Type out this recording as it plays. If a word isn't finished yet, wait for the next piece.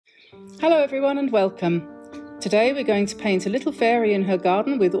Hello everyone and welcome. Today we're going to paint a little fairy in her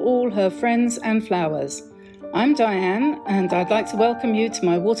garden with all her friends and flowers. I'm Diane and I'd like to welcome you to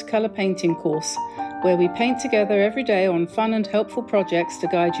my watercolour painting course, where we paint together every day on fun and helpful projects to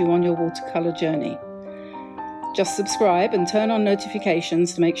guide you on your watercolour journey. Just subscribe and turn on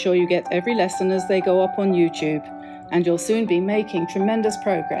notifications to make sure you get every lesson as they go up on YouTube, and you'll soon be making tremendous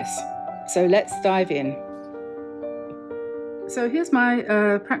progress. So let's dive in. So here's my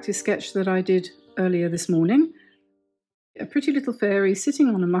practice sketch that I did earlier this morning. A pretty little fairy sitting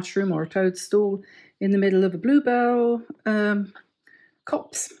on a mushroom or a toadstool in the middle of a bluebell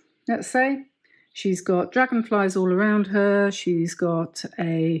copse, let's say. She's got dragonflies all around her. She's got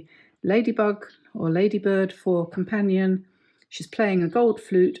a ladybug or ladybird for companion. She's playing a gold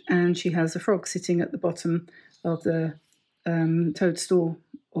flute, and she has a frog sitting at the bottom of the toadstool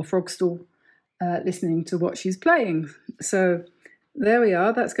or frog stool, listening to what she's playing. So there we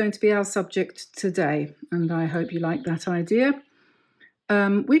are. That's going to be our subject today, and I hope you like that idea.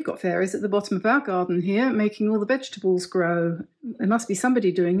 We've got fairies at the bottom of our garden here, making all the vegetables grow. There must be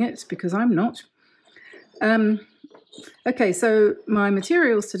somebody doing it, because I'm not. Okay, so my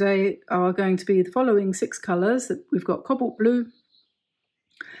materials today are going to be the following 6 colours. We've got cobalt blue,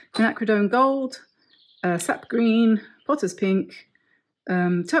 quinacridone gold, sap green, potter's pink,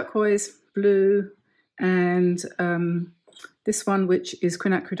 turquoise blue, and this one, which is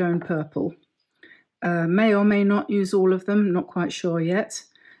quinacridone purple. May or may not use all of them, not quite sure yet.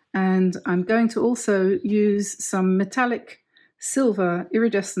 And I'm going to also use some metallic silver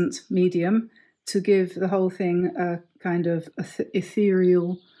iridescent medium to give the whole thing a kind of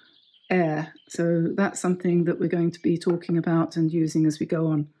ethereal air. So that's something that we're going to be talking about and using as we go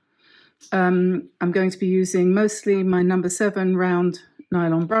on. I'm going to be using mostly my number 7 round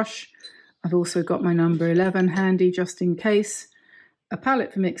nylon brush. I've also got my number 11 handy just in case, a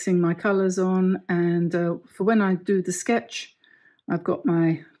palette for mixing my colours on, and for when I do the sketch, I've got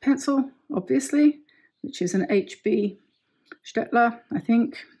my pencil, obviously, which is an HB STAEDTLER, I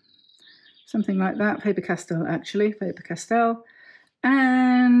think, something like that, Faber-Castell actually, Faber-Castell.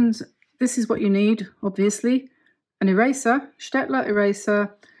 And this is what you need, obviously, an eraser, STAEDTLER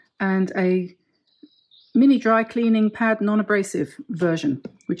eraser, and a mini dry cleaning pad non-abrasive version,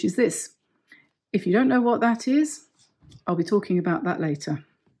 which is this. If you don't know what that is, I'll be talking about that later.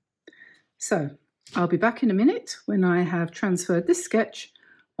 So I'll be back in a minute when I have transferred this sketch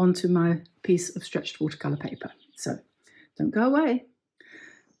onto my piece of stretched watercolour paper. So don't go away.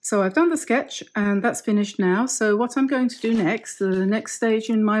 So I've done the sketch and that's finished now. So what I'm going to do next, the next stage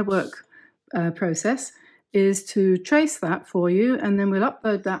in my work process, is to trace that for you, and then we'll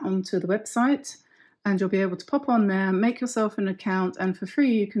upload that onto the website, and you'll be able to pop on there, make yourself an account, and for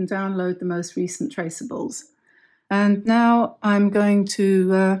free you can download the most recent traceables. And now I'm going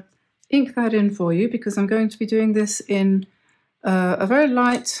to ink that in for you, because I'm going to be doing this in a very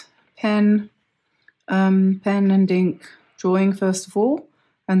light pen and ink drawing first of all,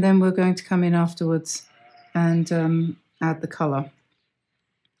 and then we're going to come in afterwards and add the colour.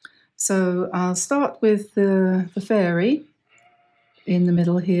 So I'll start with the fairy in the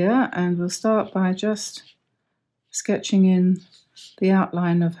middle here, and we'll start by just sketching in the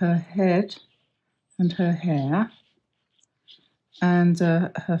outline of her head and her hair and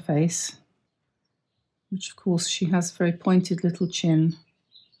her face, which of course she has a very pointed little chin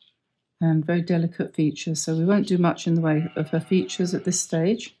and very delicate features, so we won't do much in the way of her features at this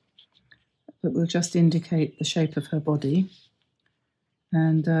stage, but we'll just indicate the shape of her body.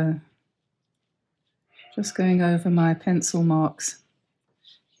 And just going over my pencil marks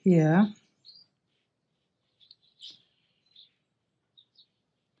here,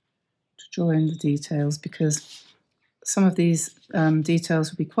 to draw in the details, because some of these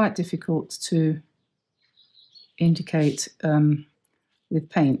details will be quite difficult to indicate with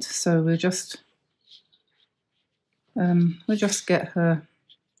paint. So we'll just get her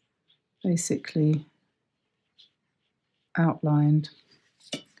basically outlined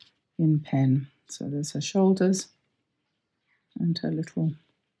in pen. So there's her shoulders and her little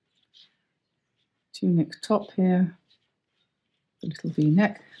tunic top here, the little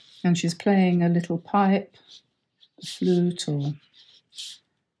V-neck, and she's playing a little pipe, a flute or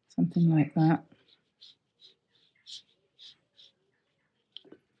something like that.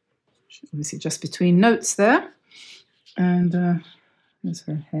 She's obviously just between notes there, and there's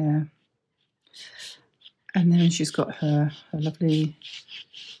her hair. And then she's got her lovely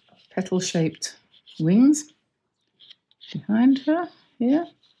petal-shaped wings behind her here,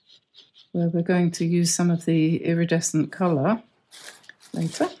 where we're going to use some of the iridescent colour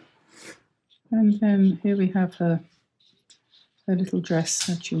later. And then here we have her her little dress,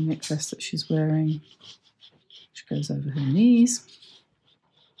 her tunic dress that she's wearing, which goes over her knees.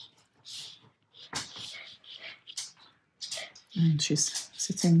 And she's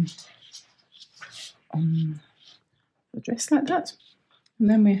sitting on the dress like that. And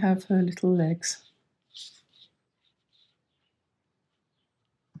then we have her little legs.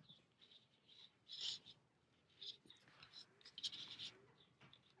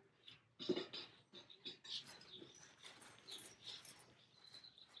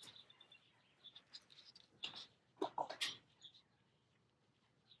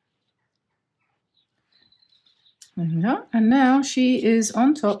 There we are. And now she is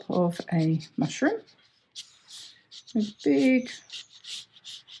on top of a mushroom. A big,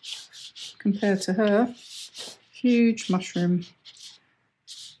 compared to her, huge mushroom,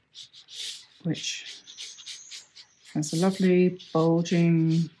 which has a lovely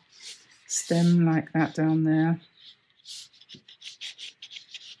bulging stem like that down there.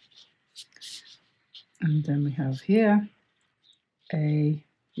 And then we have here a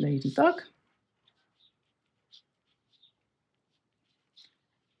ladybug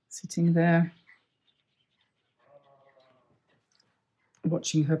sitting there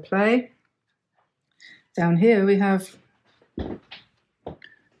watching her play. Down here we have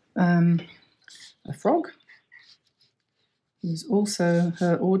a frog who's also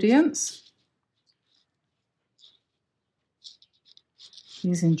her audience.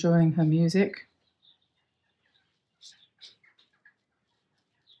 He's enjoying her music.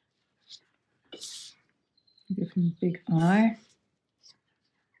 Give him a big eye.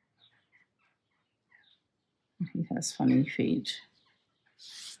 He has funny feet.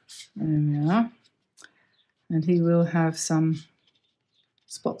 There we are. And he will have some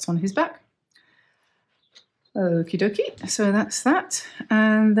spots on his back. Okie dokie, so that's that.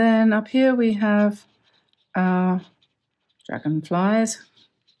 And then up here we have our dragonflies.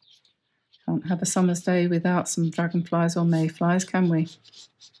 Can't have a summer's day without some dragonflies or mayflies, can we?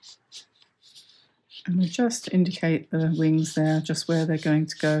 And we just indicate the wings there, just where they're going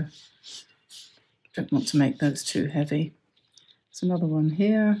to go. Don't want to make those too heavy. There's another one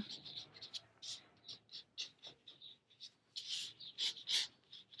here.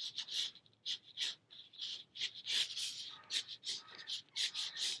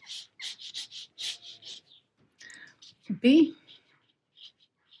 Bee.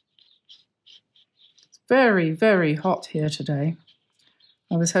 It's very, very hot here today.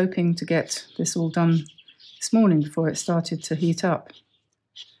 I was hoping to get this all done this morning before it started to heat up,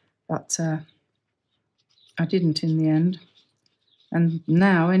 but I didn't in the end. And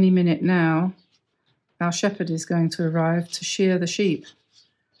now, any minute now, our shepherd is going to arrive to shear the sheep.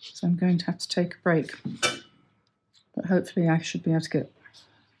 So I'm going to have to take a break. But hopefully I should be able to get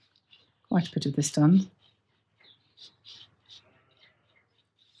quite a bit of this done.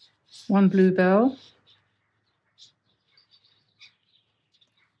 One bluebell.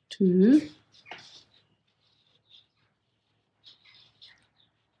 2.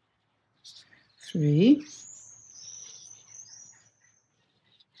 3.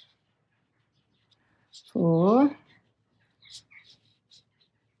 4.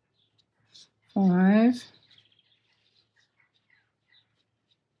 5.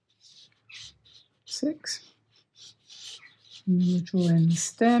 6. And then we'll draw in the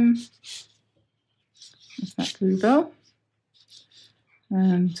stem of that bluebell.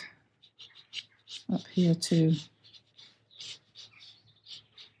 And up here too.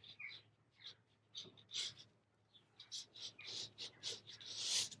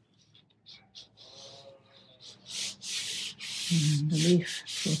 And a leaf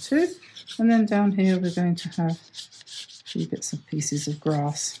or 2. And then down here we're going to have a few bits of pieces of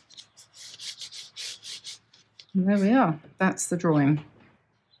grass. And there we are. That's the drawing.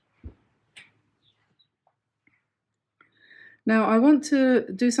 Now I want to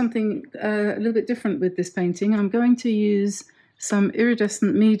do something a little bit different with this painting. I'm going to use some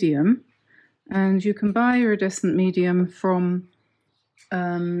iridescent medium, and you can buy iridescent medium from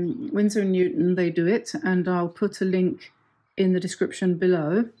Winsor and Newton. They do it, and I'll put a link in the description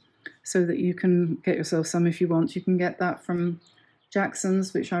below so that you can get yourself some if you want. You can get that from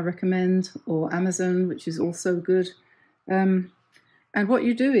Jackson's, which I recommend, or Amazon, which is also good. And what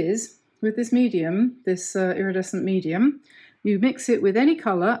you do is, with this medium, this iridescent medium, you mix it with any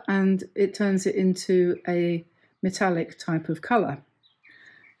colour and it turns it into a metallic type of colour.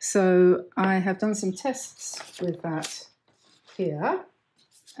 So I have done some tests with that here,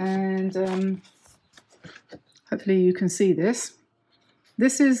 and hopefully you can see this.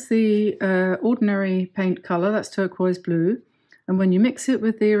 This is the ordinary paint colour, that's turquoise blue, and when you mix it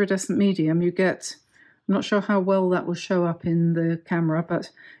with the iridescent medium you get I'm not sure how well that will show up in the camera, but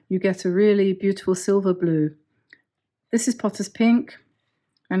you get a really beautiful silver blue. This is Potter's Pink,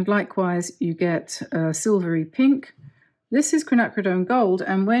 and likewise you get silvery pink. This is Quinacridone Gold,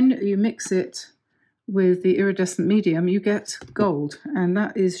 and when you mix it with the iridescent medium, you get gold, and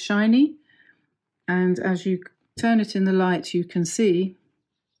that is shiny. And as you turn it in the light, you can see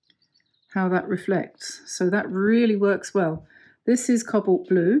how that reflects. So that really works well. This is cobalt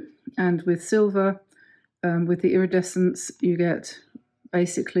blue, and with silver, with the iridescence, you get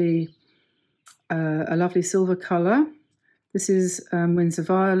basically a lovely silver colour. This is Winsor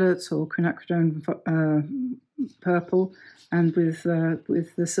Violet or Quinacridone Purple, and with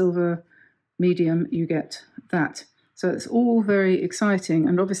the silver medium, you get that. So it's all very exciting,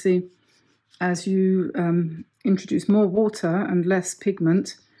 and obviously, as you introduce more water and less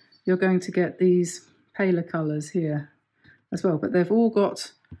pigment, you're going to get these paler colours here as well, but they've all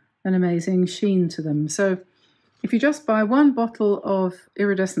got an amazing sheen to them. So if you just buy one bottle of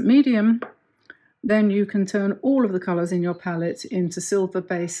iridescent medium, then you can turn all of the colours in your palette into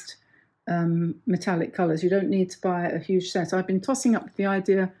silver-based metallic colours. You don't need to buy a huge set. I've been tossing up the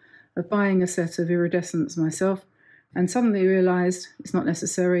idea of buying a set of iridescents myself, and suddenly realised it's not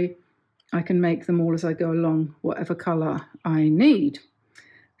necessary. I can make them all as I go along, whatever colour I need.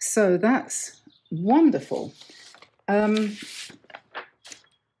 So that's wonderful.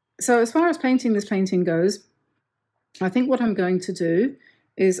 So as far as painting this painting goes, I think what I'm going to do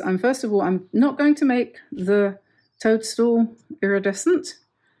is first of all, I'm not going to make the toadstool iridescent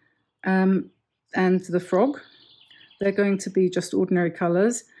and the frog. They're going to be just ordinary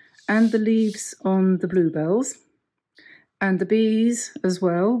colours, and the leaves on the bluebells. And the bees as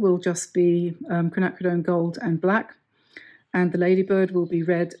well will just be Quinacridone Gold and black, and the ladybird will be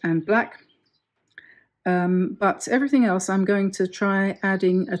red and black. But everything else I'm going to try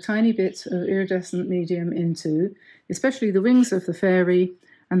adding a tiny bit of iridescent medium into, especially the wings of the fairy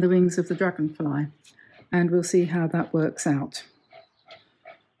and the wings of the dragonfly, and we'll see how that works out.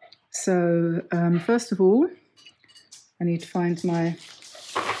 So first of all, I need to find my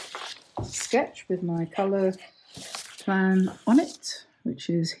sketch with my colour plan on it, which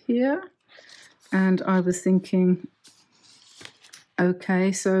is here. And I was thinking,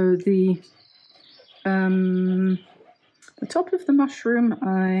 okay, so the top of the mushroom,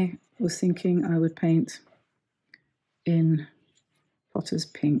 I was thinking I would paint in Potter's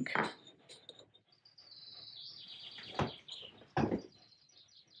Pink.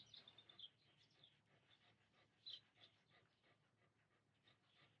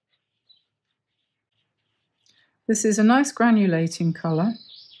 This is a nice granulating colour.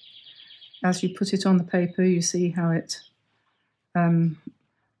 As you put it on the paper, you see how it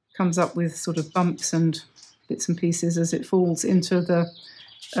comes up with sort of bumps and bits and pieces as it falls into the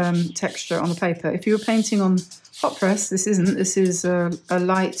texture on the paper. If you were painting on hot press, this isn't. This is a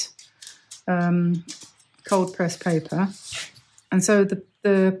light cold press paper, and so the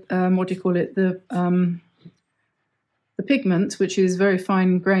what do you call it? The pigment, which is very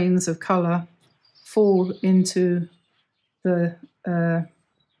fine grains of colour, fall into the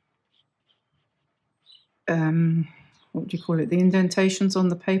what do you call it? The indentations on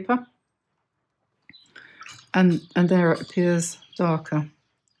the paper, and there it appears darker.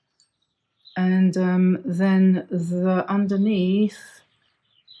 And then the underneath,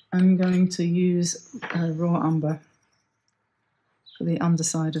 I'm going to use raw umber for the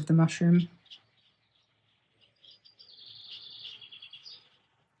underside of the mushroom.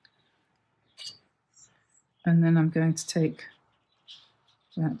 And then I'm going to take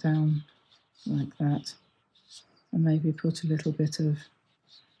that down like that, and maybe put a little bit of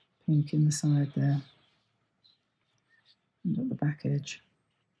pink in the side there and at the back edge.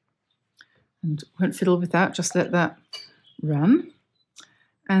 And won't fiddle with that, just let that run.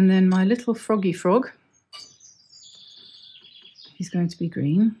 And then my little froggy frog, he's going to be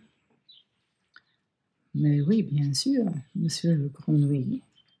green. Mais oui, bien sûr, monsieur le grenouille.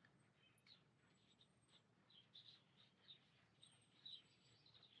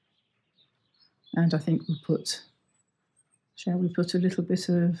 And I think we'll put, shall we put a little bit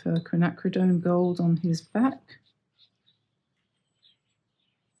of Quinacridone Gold on his back?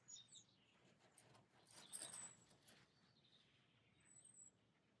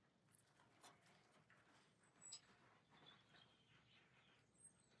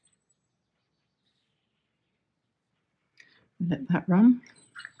 Let that run.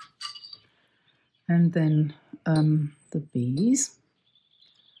 And then the bees.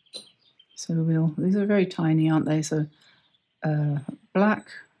 So these are very tiny, aren't they? So black,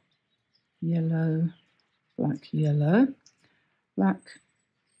 yellow, black, yellow, black,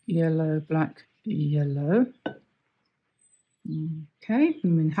 yellow, black, yellow. Okay,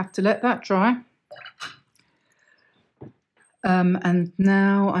 and we have to let that dry. And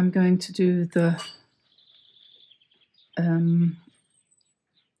now I'm going to do the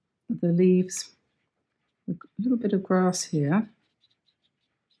leaves, a little bit of grass here,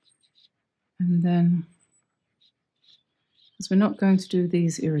 and then, because we're not going to do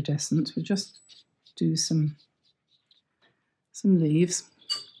these iridescent, we'll just do some leaves.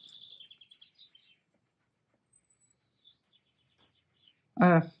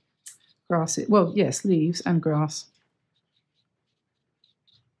 Grass, well, yes, leaves and grass.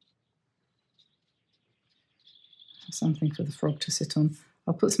 Something for the frog to sit on.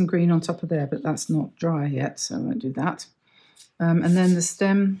 I'll put some green on top of there, but that's not dry yet, so I won't do that. And then the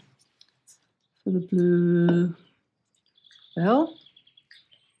stem for the blue bell,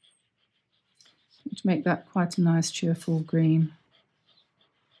 to make that quite a nice cheerful green.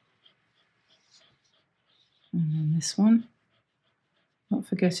 And then this one, not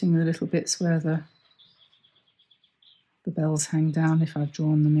forgetting the little bits where the bells hang down if I've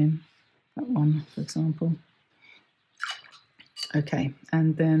drawn them in. That one, for example. Okay,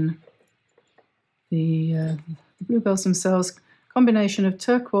 and then the bluebells themselves, combination of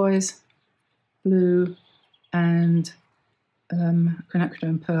turquoise, blue, and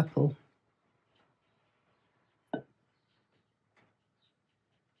Quinacridone Purple.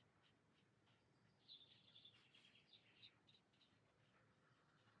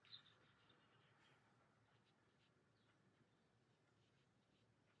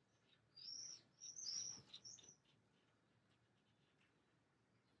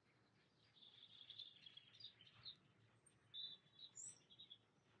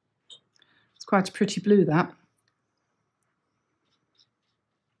 It's quite a pretty blue, that.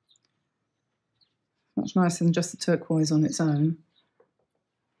 Much nicer than just the turquoise on its own.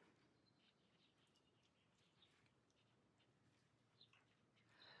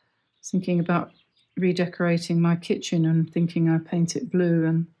 Thinking about redecorating my kitchen and thinking I paint it blue,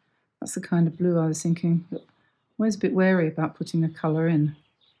 and that's the kind of blue I was thinking. But I'm always a bit wary about putting a colour in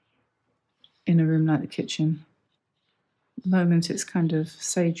a room like the kitchen. At the moment it's kind of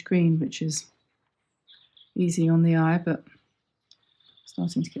sage green, which is easy on the eye, but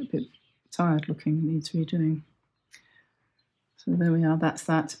starting to get a bit tired looking and needs redoing. So there we are, that's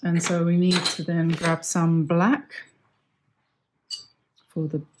that. And so we need to then grab some black for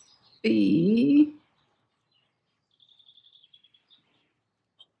the bee.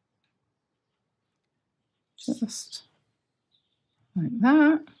 Just like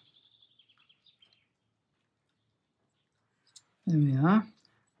that. There we are.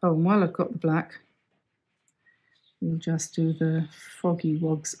 Oh, and while I've got the black, we'll just do the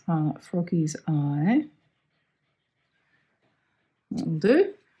froggy's eye. That'll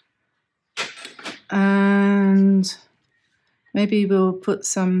do. And maybe we'll put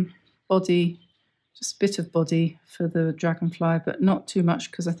some body, just a bit of body for the dragonfly, but not too much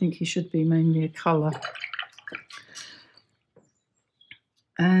because I think he should be mainly a colour.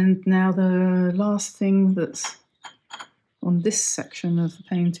 And now the last thing that's on this section of the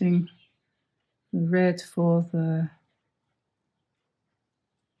painting, the red for the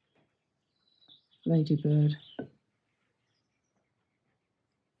ladybird.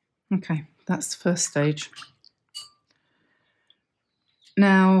 Okay, that's the first stage.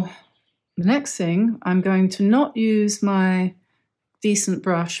 Now, the next thing, I'm going to not use my decent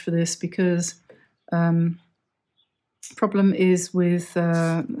brush for this because problem is with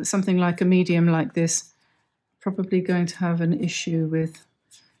something like a medium like this, probably going to have an issue with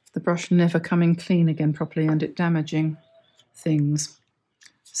the brush never coming clean again properly and it damaging things.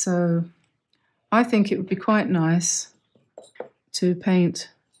 So I think it would be quite nice to paint,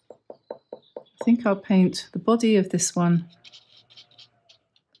 I think I'll paint the body of this one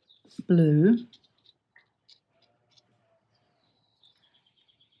blue.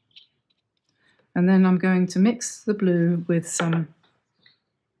 And then I'm going to mix the blue with some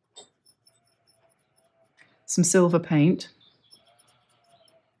silver paint.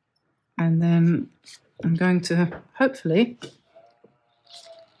 And then I'm going to hopefully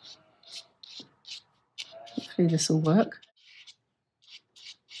this will work.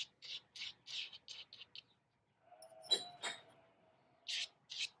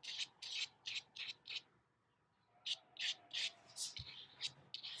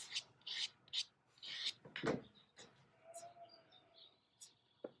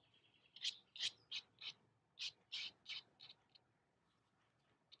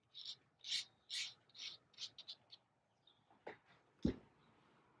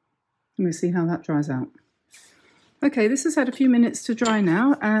 Let me see how that dries out. Okay, this has had a few minutes to dry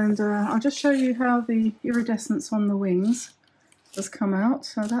now, and I'll just show you how the iridescence on the wings has come out.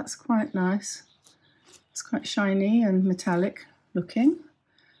 So that's quite nice. It's quite shiny and metallic looking.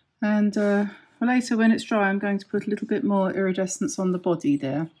 And later when it's dry, I'm going to put a little bit more iridescence on the body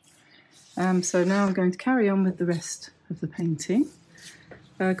there. So now I'm going to carry on with the rest of the painting.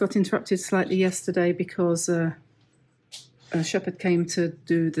 I got interrupted slightly yesterday because a shepherd came to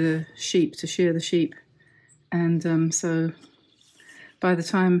do the sheep, to shear the sheep. And so by the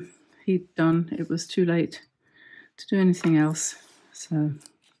time he'd done, it was too late to do anything else. So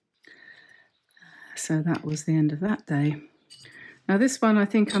that was the end of that day. Now this one I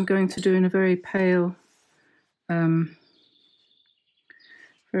think I'm going to do in a very pale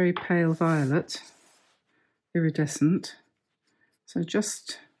violet, iridescent. So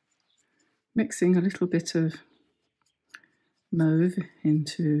just mixing a little bit of mauve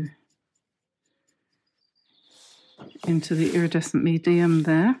into the iridescent medium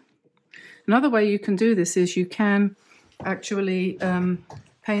there. Another way you can do this is you can actually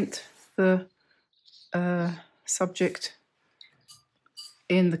paint the subject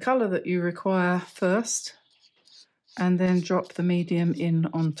in the colour that you require first, and then drop the medium in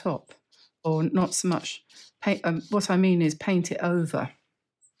on top, or not so much paint. What I mean is paint it over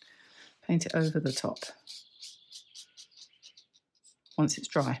the top once it's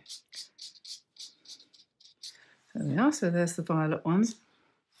dry. There we are. So there's the violet ones,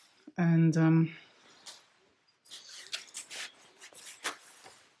 and put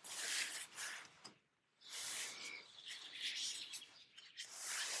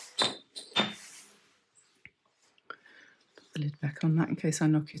the lid back on that in case I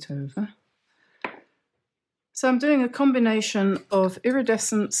knock it over. So I'm doing a combination of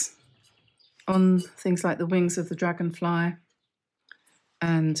iridescence on things like the wings of the dragonfly,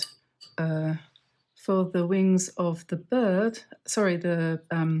 and for the wings of the bird, sorry,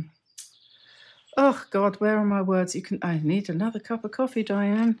 oh God, where are my words? I need another cup of coffee,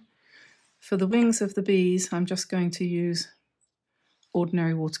 Diane. For the wings of the bees, I'm just going to use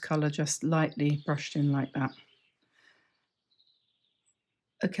ordinary watercolour, just lightly brushed in like that.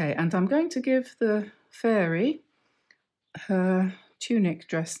 Okay, and I'm going to give the fairy her tunic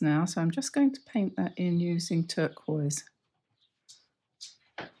dress now, so I'm just going to paint that in using turquoise.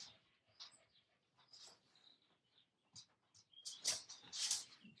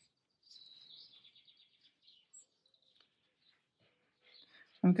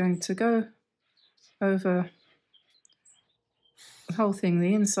 I'm going to go over the whole thing,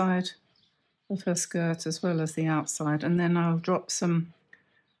 the inside of her skirt as well as the outside, and then I'll drop some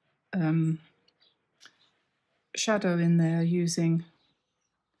shadow in there using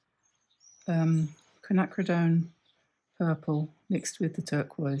Quinacridone Purple mixed with the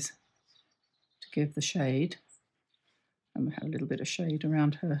turquoise to give the shade. And we have a little bit of shade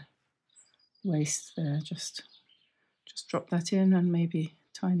around her waist there. Just drop that in, and maybe a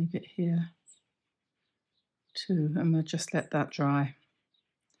tiny bit here too, and we'll just let that dry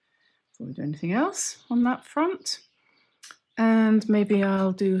before we do anything else on that front. And maybe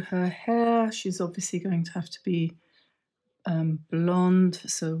I'll do her hair. She's obviously going to have to be blonde,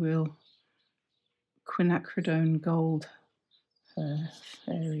 so we'll quinacridone gold her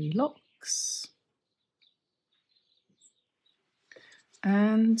fairy locks.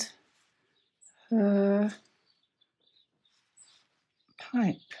 And her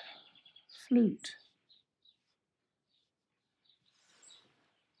flute.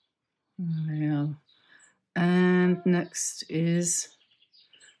 Well, and next is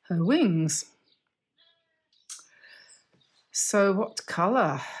her wings. So what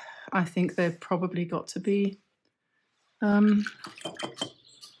colour? I think they've probably got to be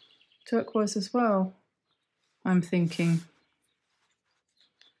turquoise as well, I'm thinking.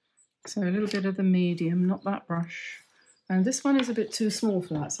 So a little bit of the medium, not that brush. And this one is a bit too small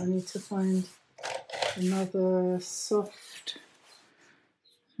for that, so I need to find another soft.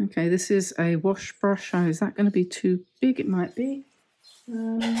 Okay, this is a wash brush. Oh, is that going to be too big? It might be.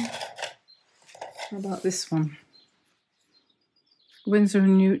 How about this one? Winsor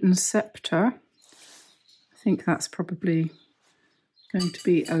and Newton Scepter. I think that's probably going to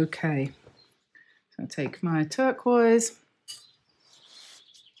be okay. So I'll take my turquoise,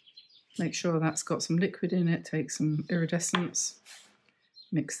 make sure that's got some liquid in it, take some iridescence,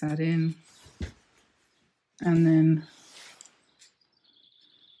 mix that in, and then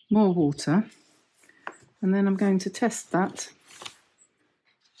more water, and then I'm going to test that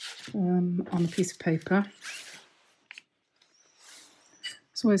on a piece of paper.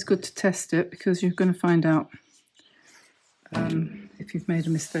 It's always good to test it because you're going to find out if you've made a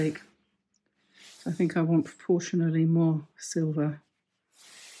mistake. I think I want proportionally more silver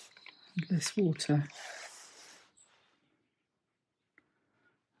and less water.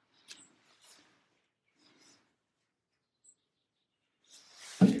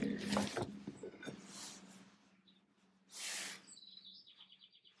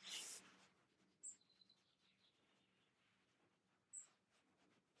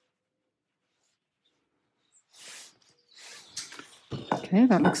 Okay,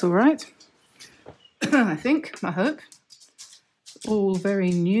 that looks all right. I hope. All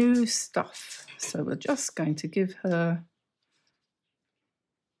very new stuff. So we're just going to give her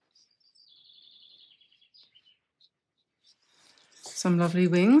some lovely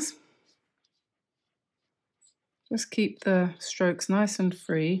wings. Just keep the strokes nice and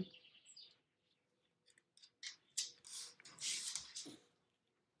free.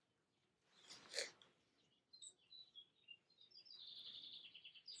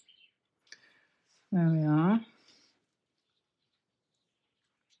 There we are.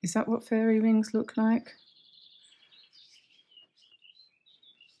 Is that what fairy wings look like?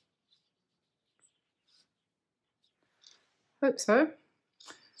 Hope so.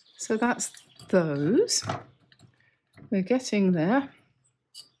 So that's those. We're getting there.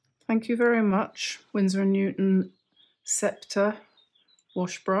 Thank you very much, Winsor and Newton Scepter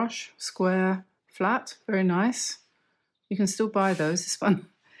wash brush, square, flat, very nice. You can still buy those.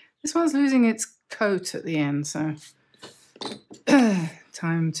 This one's losing its coat at the end, so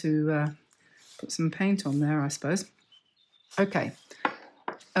time to put some paint on there, I suppose. Okay,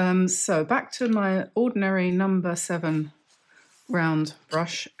 so back to my ordinary number 7 round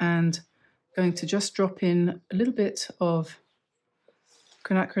brush, and going to just drop in a little bit of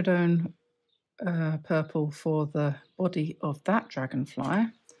Quinacridone Purple for the body of that dragonfly.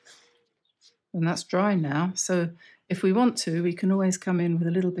 And that's dry now, so if we want to, we can always come in with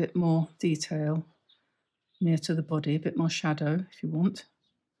a little bit more detail near to the body, a bit more shadow if you want.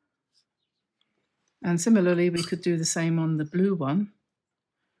 And similarly, we could do the same on the blue one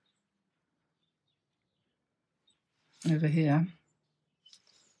over here,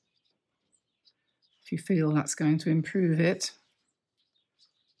 if you feel that's going to improve it.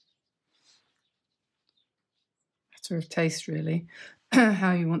 Matter of taste, really,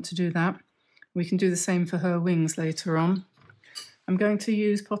 how you want to do that. We can do the same for her wings later on. I'm going to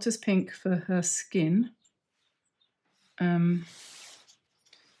use Potter's Pink for her skin.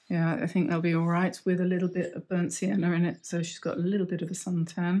 Yeah, I think that'll be all right with a little bit of burnt sienna in it, so she's got a little bit of a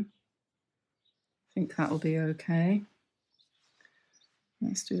suntan. I think that'll be okay.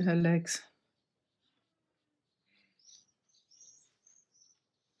 Let's do her legs.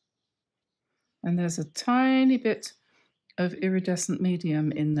 And there's a tiny bit of iridescent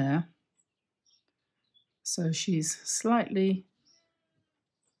medium in there, so she's slightly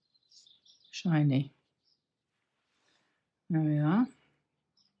shiny. There we are.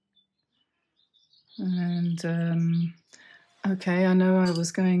 And okay, I know I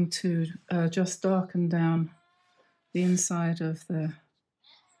was going to just darken down the inside of the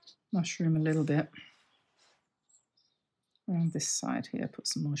mushroom a little bit. Around this side here, put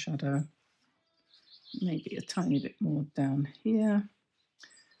some more shadow. Maybe a tiny bit more down here.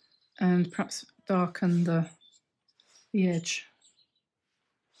 And perhaps darken the edge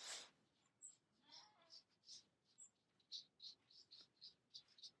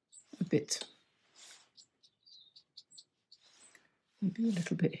a bit. Maybe a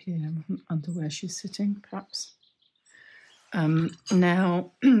little bit here under where she's sitting, perhaps.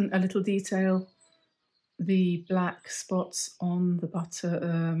 Now, a little detail, the black spots on the butter,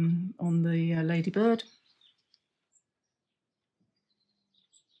 on the ladybird.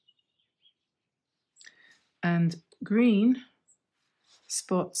 And green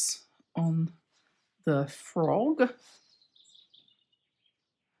spots on the frog.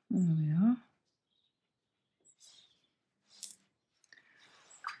 There we are.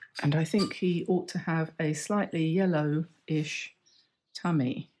 And I think he ought to have a slightly yellowish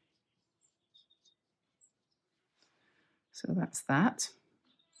tummy. So that's that.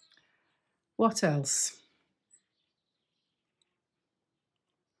 What else?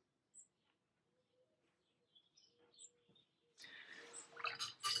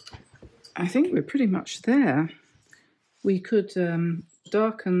 I think we're pretty much there. We could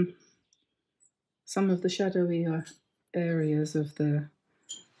darken some of the shadowier areas of the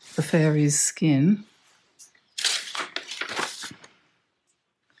fairy's skin.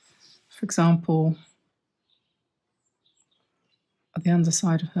 For example, the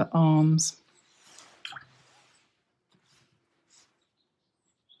underside of her arms.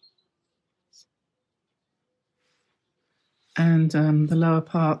 And the lower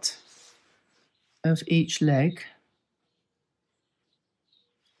part of each leg.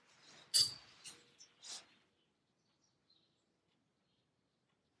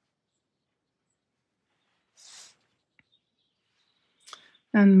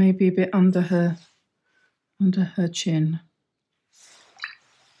 And maybe a bit under her chin.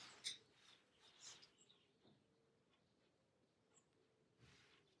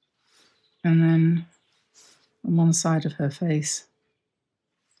 And then on one side of her face.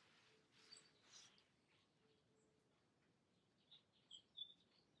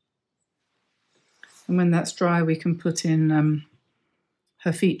 And when that's dry, we can put in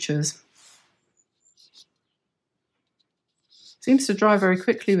her features. Seems to dry very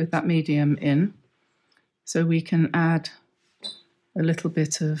quickly with that medium in, so we can add a little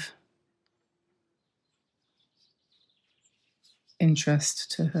bit of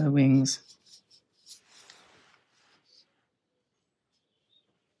interest to her wings.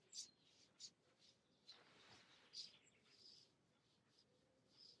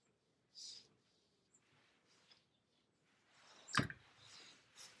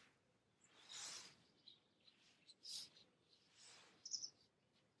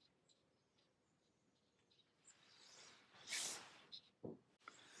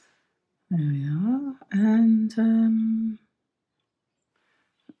 There we are, and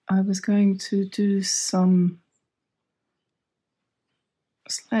I was going to do some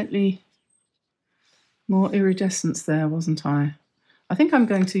slightly more iridescence there, wasn't I? I think I'm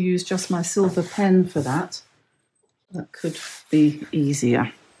going to use just my silver pen for that. That could be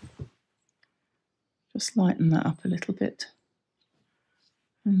easier. Just lighten that up a little bit.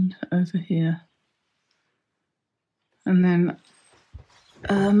 And over here. And then,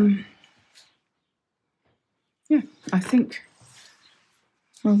 yeah, I think,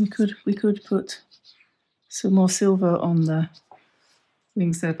 well, we could put some more silver on the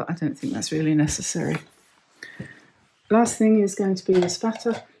wings there, but I don't think that's really necessary. Last thing is going to be the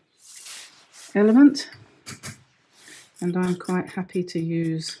spatter element, and I'm quite happy to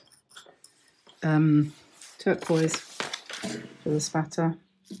use turquoise for the spatter.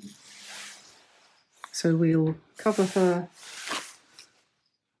 So we'll cover her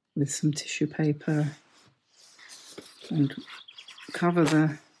with some tissue paper and cover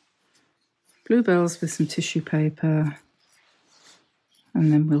the bluebells with some tissue paper,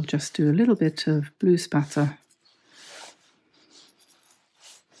 and then we'll just do a little bit of blue spatter.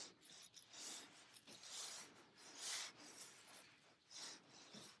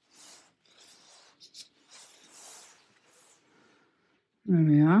 There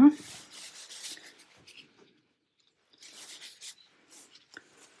we are.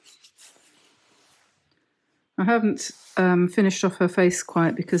 I haven't finished off her face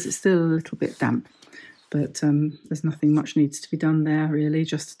quite because it's still a little bit damp, but there's nothing much needs to be done there really,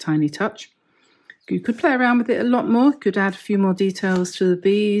 just a tiny touch. You could play around with it a lot more, could add a few more details to the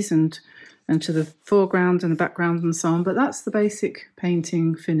bees and to the foreground and the background and so on, but that's the basic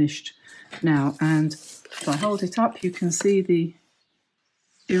painting finished now. And if I hold it up, you can see the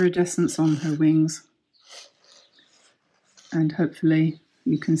iridescence on her wings, and hopefully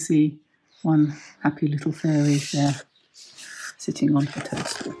you can see one happy little fairy there sitting on her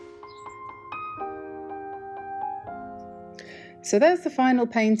toadstool. So there's the final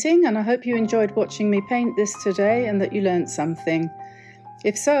painting, and I hope you enjoyed watching me paint this today and that you learned something.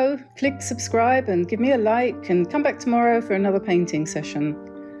 If so, click subscribe and give me a like, and come back tomorrow for another painting session.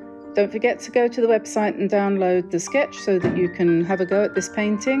 Don't forget to go to the website and download the sketch so that you can have a go at this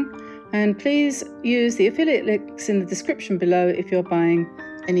painting, and please use the affiliate links in the description below if you're buying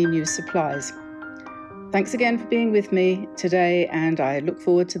any new supplies. Thanks again for being with me today, and I look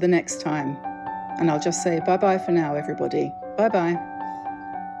forward to the next time. And I'll just say bye-bye for now, everybody. Bye-bye.